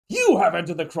You have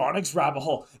entered the Chronic's rabbit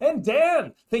hole. And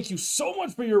Dan, thank you so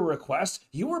much for your request.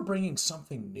 You are bringing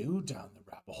something new down the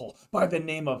rabbit hole by the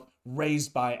name of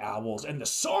Raised by Owls. And the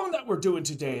song that we're doing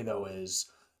today, though, is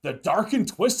The Dark and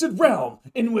Twisted Realm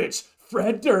in which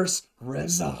Fred Durst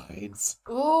resides.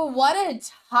 Ooh, what a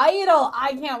title.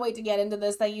 I can't wait to get into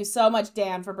this. Thank you so much,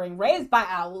 Dan, for bringing Raised by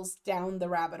Owls down the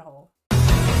rabbit hole.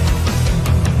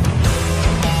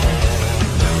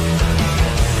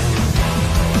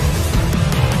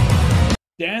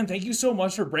 Dan, thank you so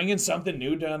much for bringing something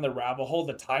new down the rabbit hole.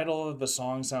 The title of the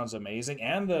song sounds amazing,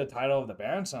 and the title of the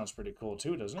band sounds pretty cool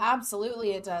too, doesn't it?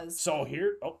 Absolutely, it does. So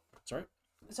here, oh, sorry.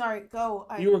 Sorry, go.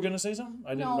 You were going to say something?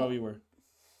 I didn't know you were.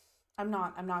 I'm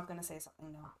not going to say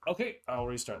something, no. Okay, I'll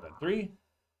restart that. 3,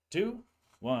 2,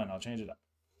 1, I'll change it up.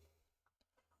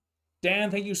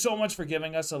 Dan, thank you so much for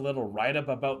giving us a little write-up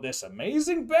about this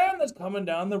amazing band that's coming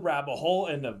down the rabbit hole,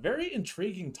 and a very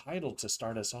intriguing title to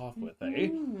start us off with,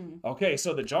 eh? Okay,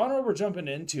 so the genre we're jumping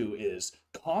into is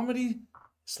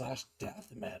comedy/death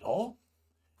metal,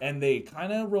 and they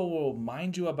kind of will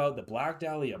remind you about the Black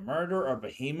Dahlia Murder or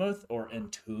Behemoth or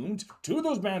Entombed. Two of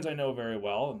those bands I know very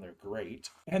well, and they're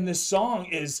great. And this song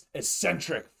is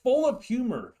eccentric, full of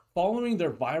humor. Following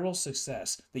their viral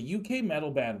success, the UK metal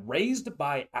band Raised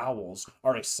by Owls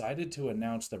are excited to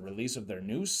announce the release of their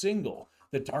new single,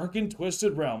 The Dark and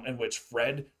Twisted Realm in which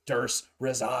Fred Durst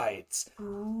resides.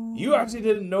 Ooh. You actually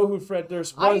didn't know who Fred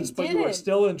Durst was, but you were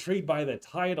still intrigued by the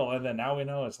title, and then now we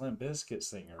know it's Limp Bizkit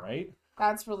singer, right?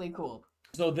 That's really cool.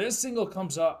 So this single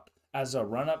comes up as a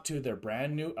run-up to their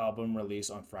brand new album release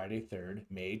on Friday 3rd,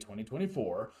 May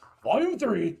 2024, Volume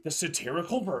 3, The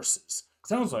Satirical Verses.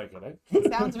 Sounds like it, eh?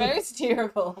 Sounds very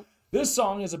satirical. This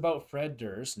song is about Fred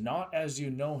Durst, not as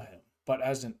you know him, but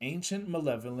as an ancient,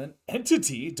 malevolent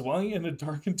entity dwelling in a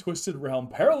dark and twisted realm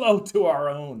parallel to our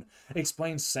own,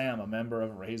 explains Sam, a member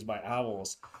of Raised by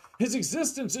Owls. His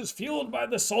existence is fueled by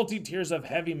the salty tears of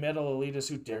heavy metal elitists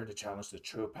who dare to challenge the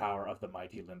true power of the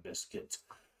mighty Limp Bizkit.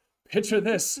 Picture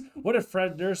this. What if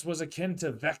Fred Durst was akin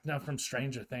to Vecna from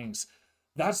Stranger Things?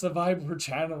 That's the vibe we're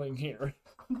channeling here.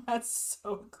 That's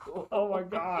so cool. Oh my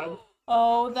god.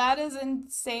 Oh, that is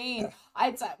insane.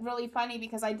 It's really funny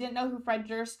because I didn't know who Fred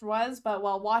Durst was, but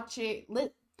while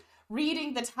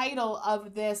reading the title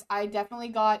of this, I definitely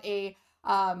got a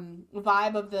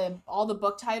vibe of all the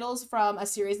book titles from A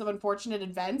Series of Unfortunate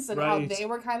Events and how they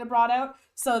were kind of brought out.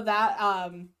 So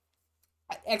that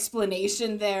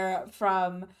explanation there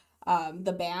from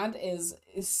the band is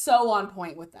so on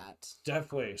point with that.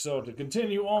 Definitely. So to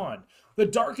continue on, the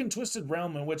dark and twisted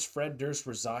realm in which Fred Durst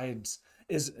resides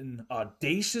is an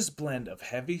audacious blend of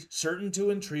heavy, certain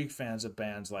to intrigue fans of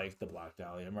bands like the Black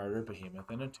Dahlia Murder, Behemoth,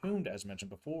 and Entombed, as mentioned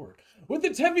before. With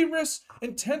its heavy riffs,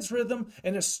 intense rhythm,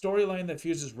 and a storyline that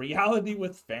fuses reality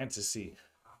with fantasy.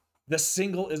 The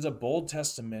single is a bold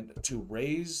testament to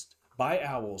Raised by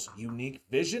Owls' unique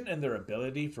vision and their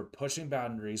ability for pushing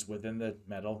boundaries within the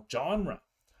metal genre.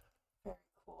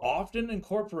 Often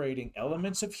incorporating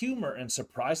elements of humor and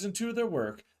surprise into their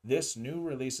work, this new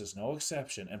release is no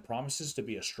exception and promises to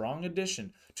be a strong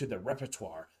addition to the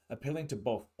repertoire, appealing to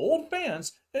both old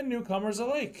fans and newcomers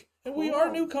alike. And we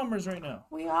are newcomers right now.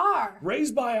 We are.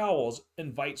 Raised by Owls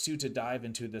invites you to dive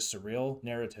into this surreal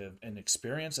narrative and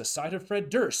experience a side of Fred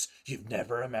Durst you've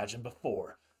never imagined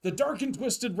before. The dark and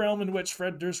twisted realm in which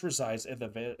Fred Durst resides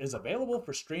is available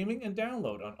for streaming and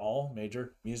download on all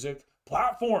major music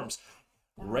platforms.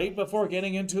 Right before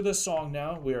getting into the song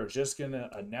now, we are just going to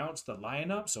announce the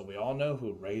lineup so we all know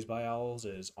who Raised by Owls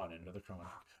is on EntertheCronic.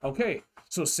 Okay,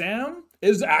 so Sam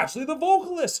is actually the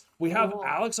vocalist. We have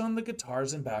Alex on the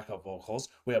guitars and backup vocals.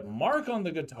 We have Mark on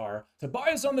the guitar,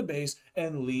 Tobias on the bass,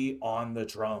 and Lee on the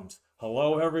drums.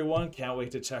 Hello, everyone. Can't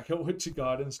wait to check out what you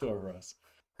got in store for us.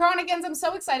 Chronicans, I'm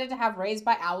so excited to have Raised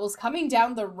by Owls coming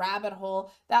down the rabbit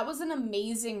hole. That was an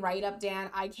amazing write-up, Dan.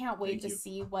 I can't wait to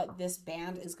see what this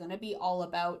band is going to be all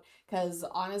about, because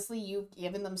honestly, you've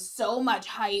given them so much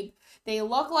hype. They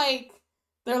look like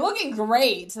they're looking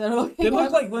great. They look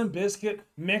like Limp Bizkit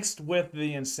mixed with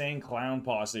the Insane Clown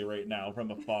Posse right now from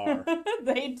afar.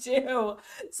 They do.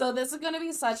 So this is going to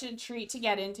be such a treat to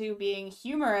get into, being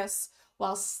humorous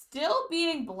while still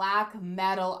being black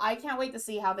metal. I can't wait to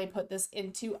see how they put this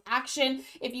into action.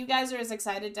 If you guys are as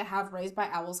excited to have Raised by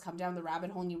Owls come down the rabbit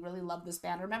hole and you really love this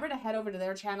band, remember to head over to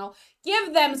their channel,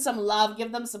 give them some love,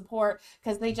 give them support,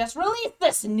 because they just released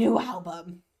this new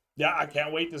album. Yeah, I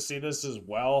can't wait to see this as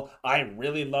well. I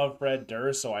really love Fred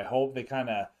Durst, so I hope they kind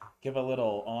of give a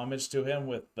little homage to him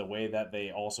with the way that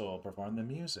they also perform the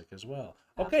music as well.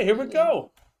 Okay, here we go.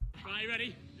 Are you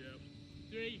ready? Yeah.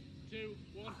 3, 2,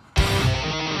 1.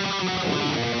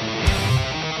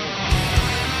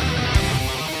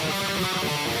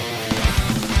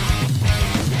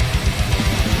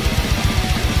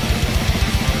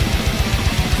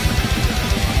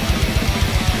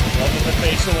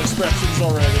 facial expressions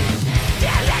already.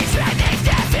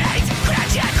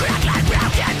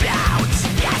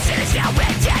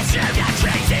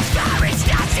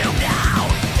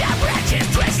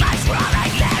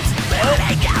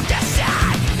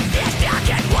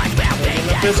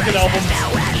 The BIZKIT album.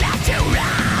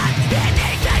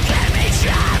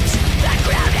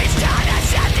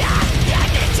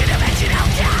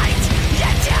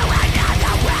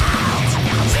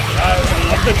 I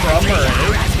love the drummer, eh?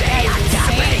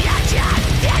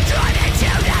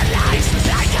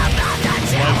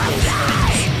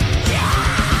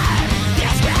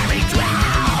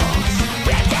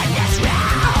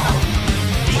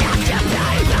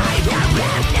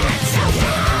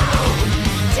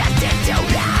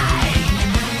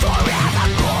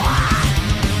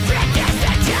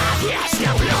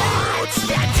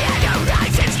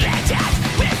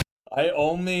 I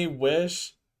only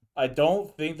wish, I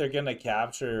don't think they're gonna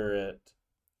capture it.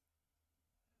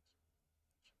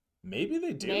 Maybe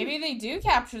they do. Maybe they do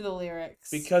capture the lyrics.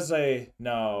 Because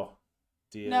no.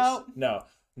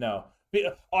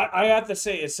 I have to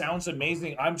say, it sounds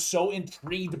amazing. I'm so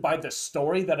intrigued by the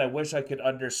story that I wish I could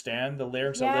understand the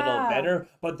lyrics a little better.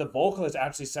 But the vocalist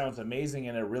actually sounds amazing,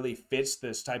 and it really fits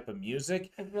this type of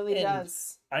music. It really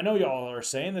does. I know y'all are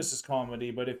saying this is comedy,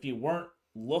 but if you weren't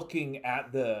looking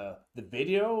at the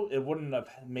video, it wouldn't have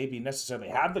maybe necessarily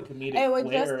had the comedic it would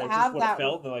flair. just It have just would that have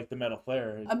felt like the metal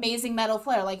flair. Amazing metal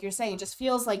flair, like you're saying. It just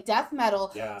feels like death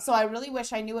metal. Yeah. So I really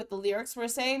wish I knew what the lyrics were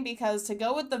saying, because to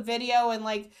go with the video and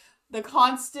like the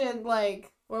constant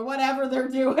like or whatever they're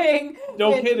doing.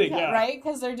 No kidding, yeah. Right?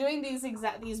 Because they're doing these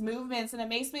movements, and it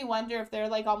makes me wonder if they're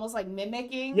like almost like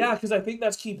mimicking. Yeah, because I think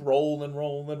that's keep rolling.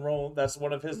 That's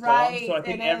one of his songs. So I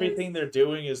think everything they're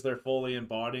doing is they're fully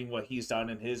embodying what he's done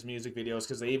in his music videos,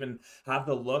 because they even have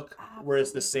the look where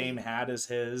it's the same hat as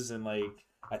his, and like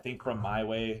I think From My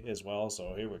Way as well.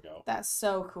 So here we go. That's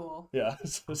so cool. Yeah,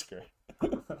 it's great.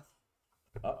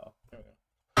 Uh-oh. Here we go.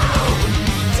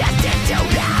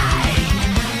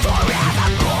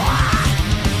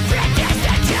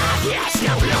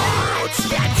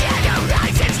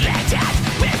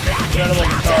 Incredible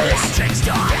guitarist.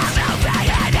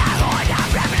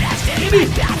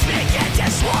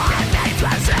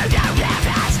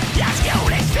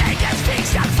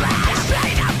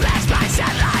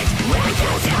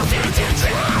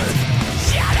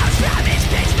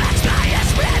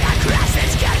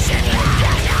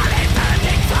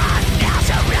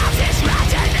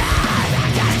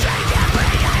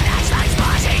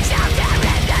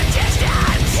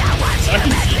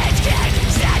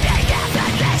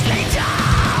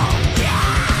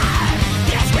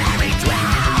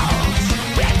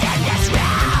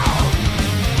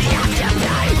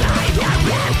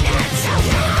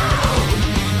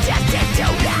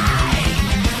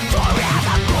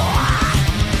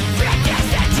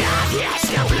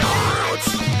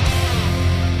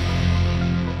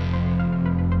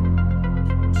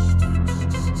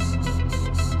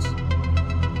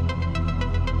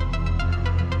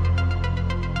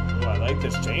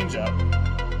 This change up.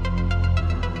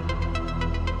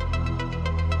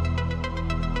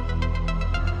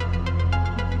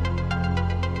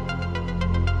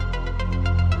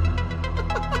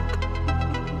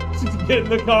 She's getting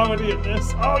the comedy in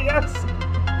this. Oh yes.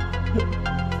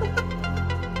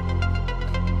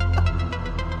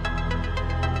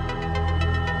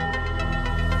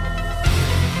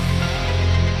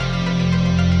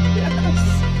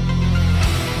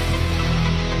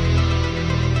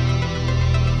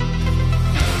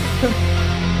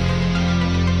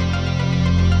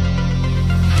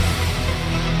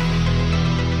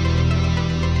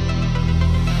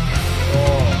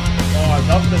 I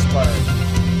love this part.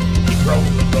 Keep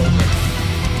rolling.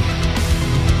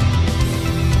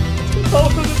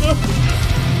 Open it up.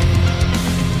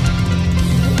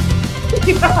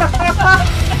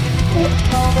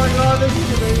 Oh my god, this is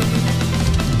amazing.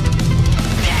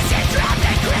 This is from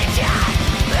the creature,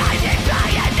 blinded by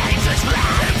an angel's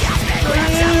wrath. Cosmic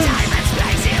winds of time and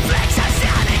space inflicts a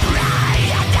sonic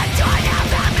ray. At the dawn of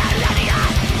the millennia,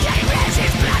 he wears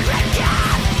his blood-red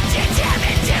cap,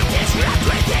 determined to disrupt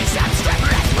with his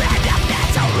obstreperous brand of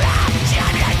metal rap.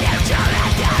 Genre-neutral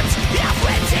anthems of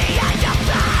witty and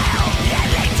defile.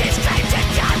 Elite his claim to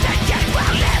God again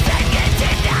while living in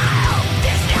denial.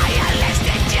 This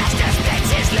nihilistic justice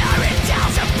spins his lure and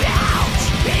tells about.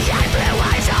 Behind blue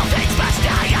eyes all things must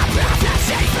die, a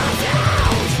prophecy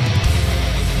fulfilled.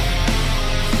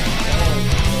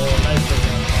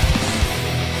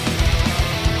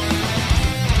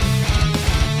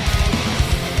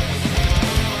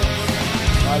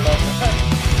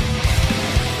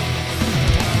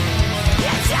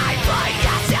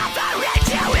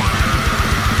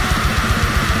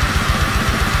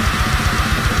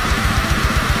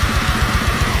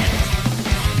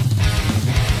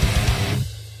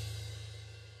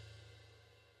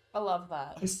 love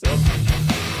that.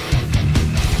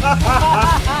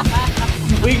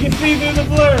 We can see through the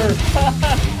blur.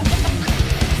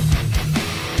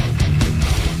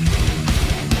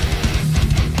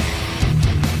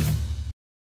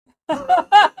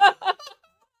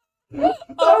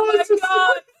 Oh my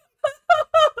god!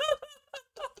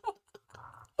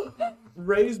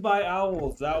 Raised by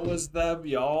Owls. That was them,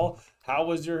 y'all. How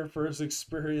was your first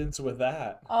experience with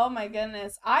that? Oh my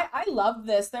goodness. I loved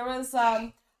this. There was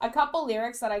a couple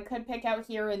lyrics that I could pick out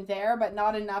here and there, but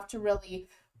not enough to really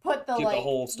put the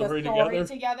whole story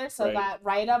together. So Right. that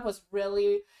write-up was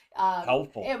really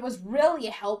Helpful. It was really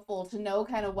helpful to know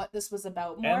kind of what this was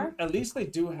about more. And at least they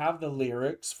do have the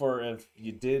lyrics for if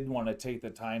you did want to take the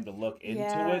time to look into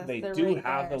Yes, it. They they're do right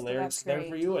have there, the so lyrics that's there for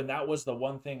great. you. And that was the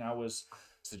one thing I was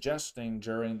suggesting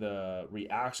during the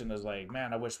reaction is like,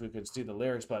 man, I wish we could see the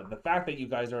lyrics. But the fact that you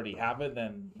guys already have it,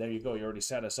 then there you go. You already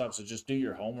set us up. So just do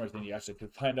your homework and you actually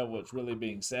could find out what's really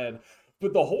being said.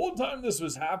 But the whole time this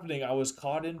was happening, I was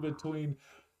caught in between,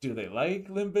 do they like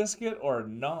Limp Bizkit or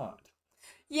not?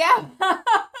 Yeah.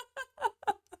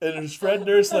 And is Fred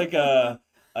Durst like an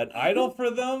idol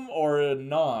for them or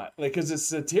not? Like, because it's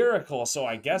satirical, so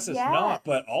I guess it's not.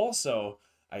 But also,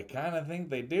 I kind of think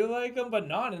they do like him, but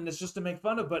not. And it's just to make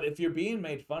fun of. But if you're being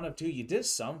made fun of too, you did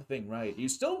something right. You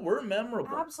still were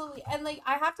memorable. Absolutely. And like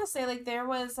I have to say, like there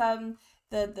was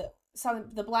the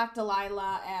Black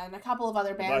Delilah and a couple of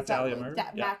other bands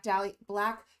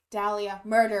Black Dahlia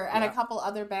Murder and a couple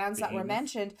other bands that were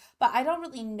mentioned, but I don't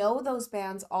really know those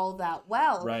bands all that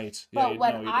well. Right. But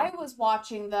when I was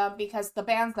watching them, because the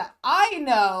bands that I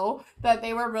know that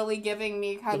they were really giving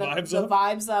me kind of the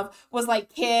vibes of was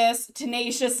like Kiss,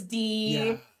 Tenacious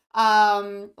D,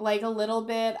 like a little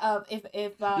bit of if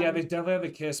yeah, they definitely have the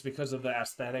Kiss because of the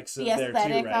aesthetics of there too,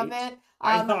 right? Of it.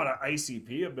 I thought of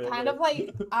ICP a bit. Kind of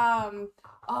like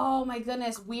oh my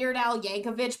goodness, Weird Al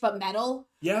Yankovic, but metal.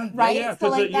 Yeah, right. Yeah. So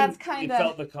like that's kind of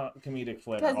felt the comedic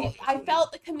flair. Because I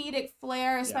felt the comedic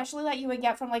flair, especially that you would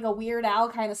get from like a Weird Al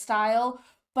kind of style.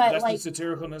 But that's like the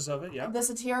satiricalness of it, the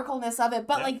satiricalness of it,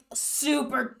 but like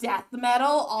super death metal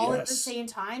all at the same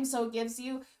time. So it gives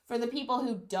you, for the people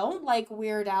who don't like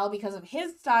Weird Al because of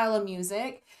his style of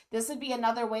music, this would be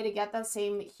another way to get that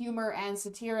same humor and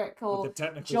satirical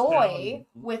joy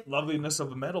with loveliness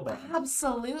of a metal band.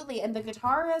 Absolutely. And the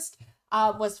guitarist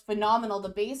was phenomenal. The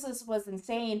bassist was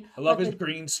insane. I love his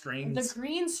green strings. The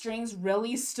green strings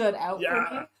really stood out for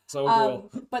me. So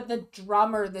cool. But the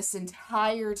drummer this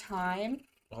entire time,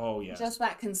 just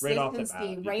that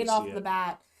consistency right off the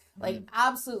bat. Like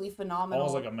absolutely phenomenal.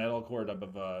 Almost like a metalcore type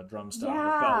of drum style. Yeah,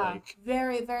 it felt like.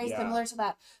 very, very similar to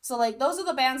that. So like those are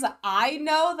the bands that I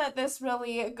know that this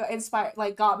really inspired,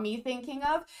 like got me thinking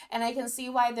of, and I can see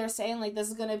why they're saying like this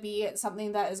is gonna be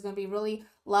something that is gonna be really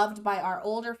loved by our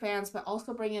older fans, but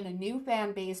also bring in a new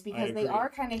fan base because they are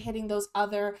kind of hitting those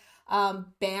other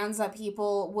bands that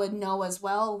people would know as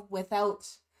well without.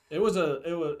 It was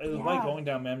like going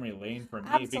down memory lane for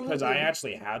me because I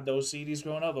actually had those CDs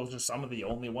growing up. Those are some of the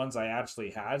only ones I actually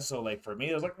had. So like for me,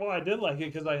 it was like, well, I did like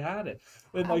it because I had it.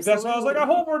 And like that's why I was like, I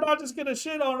hope we're not just gonna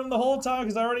shit on him the whole time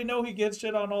because I already know he gets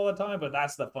shit on all the time. But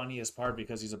that's the funniest part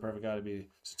because he's a perfect guy to be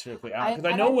satirically out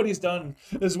because I know what he's done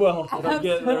as well. And I'm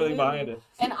getting everything behind it.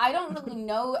 And I don't really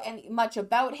know much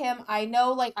about him. I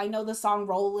know the song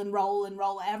 "Rollin', Rollin',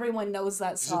 Roll." Everyone knows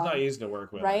that song. It's not easy to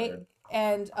work with, right?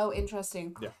 And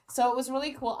interesting. Yeah. So it was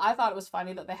really cool. I thought it was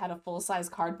funny that they had a full-size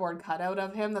cardboard cutout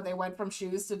of him, that they went from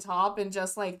shoes to top, and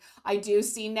just like I do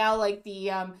see now like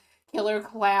the Killer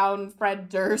Clown Fred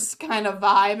Durst kind of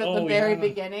vibe at the very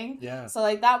beginning. Yeah. So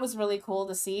like that was really cool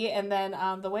to see. And then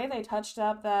the way they touched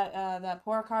up that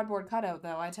poor cardboard cutout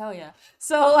though, I tell you.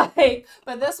 So like,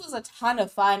 but this was a ton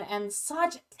of fun and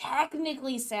such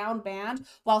technically sound band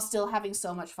while still having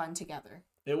so much fun together.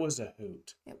 It was a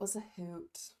hoot. It was a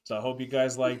hoot. So I hope you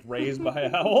guys liked Raised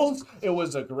by Owls. It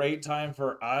was a great time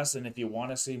for us. And if you want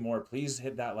to see more, please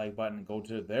hit that like button and go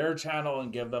to their channel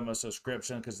and give them a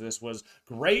subscription because this was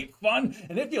great fun.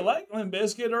 And if you like Limp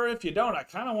Bizkit or if you don't, I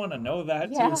kind of want to know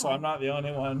that too. So I'm not the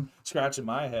only one scratching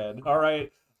my head. All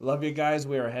right. Love you guys.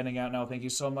 We are heading out now. Thank you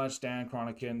so much, Dan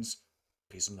Chronicins.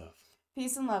 Peace and love.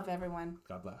 Peace and love, everyone.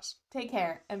 God bless. Take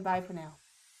care and bye for now.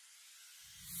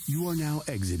 You are now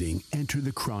exiting Enter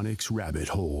the Chronic's rabbit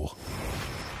hole.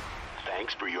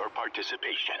 Thanks for your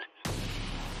participation.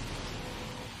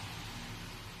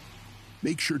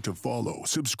 Make sure to follow,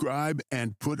 subscribe,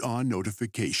 and put on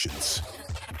notifications.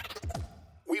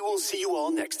 We will see you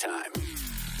all next time.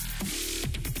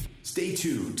 Stay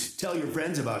tuned, tell your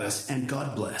friends about us, and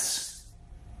God bless.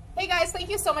 Hey guys,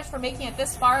 thank you so much for making it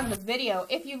this far in the video.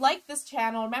 If you like this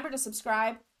channel, remember to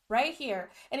subscribe, right here.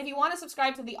 And if you want to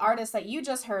subscribe to the artist that you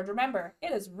just heard, remember,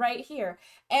 it is right here.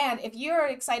 And if you're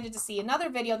excited to see another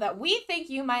video that we think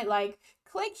you might like,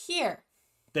 click here.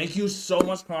 Thank you so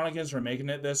much, Chronicans, for making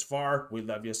it this far. We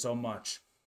love you so much.